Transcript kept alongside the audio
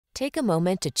Take a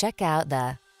moment to check out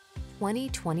the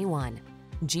 2021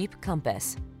 Jeep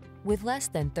Compass. With less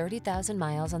than 30,000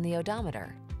 miles on the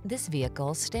odometer, this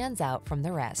vehicle stands out from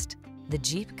the rest. The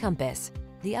Jeep Compass,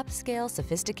 the upscale,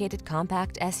 sophisticated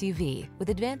compact SUV with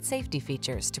advanced safety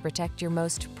features to protect your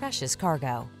most precious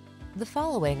cargo. The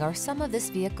following are some of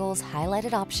this vehicle's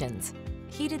highlighted options: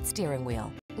 heated steering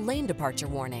wheel, lane departure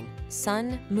warning,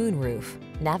 sun, moonroof,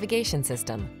 navigation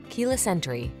system, keyless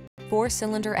entry,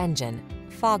 4-cylinder engine,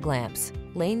 fog lamps,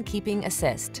 lane keeping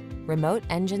assist, remote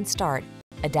engine start,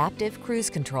 adaptive cruise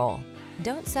control.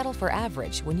 Don't settle for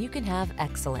average when you can have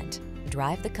excellent.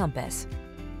 Drive the Compass.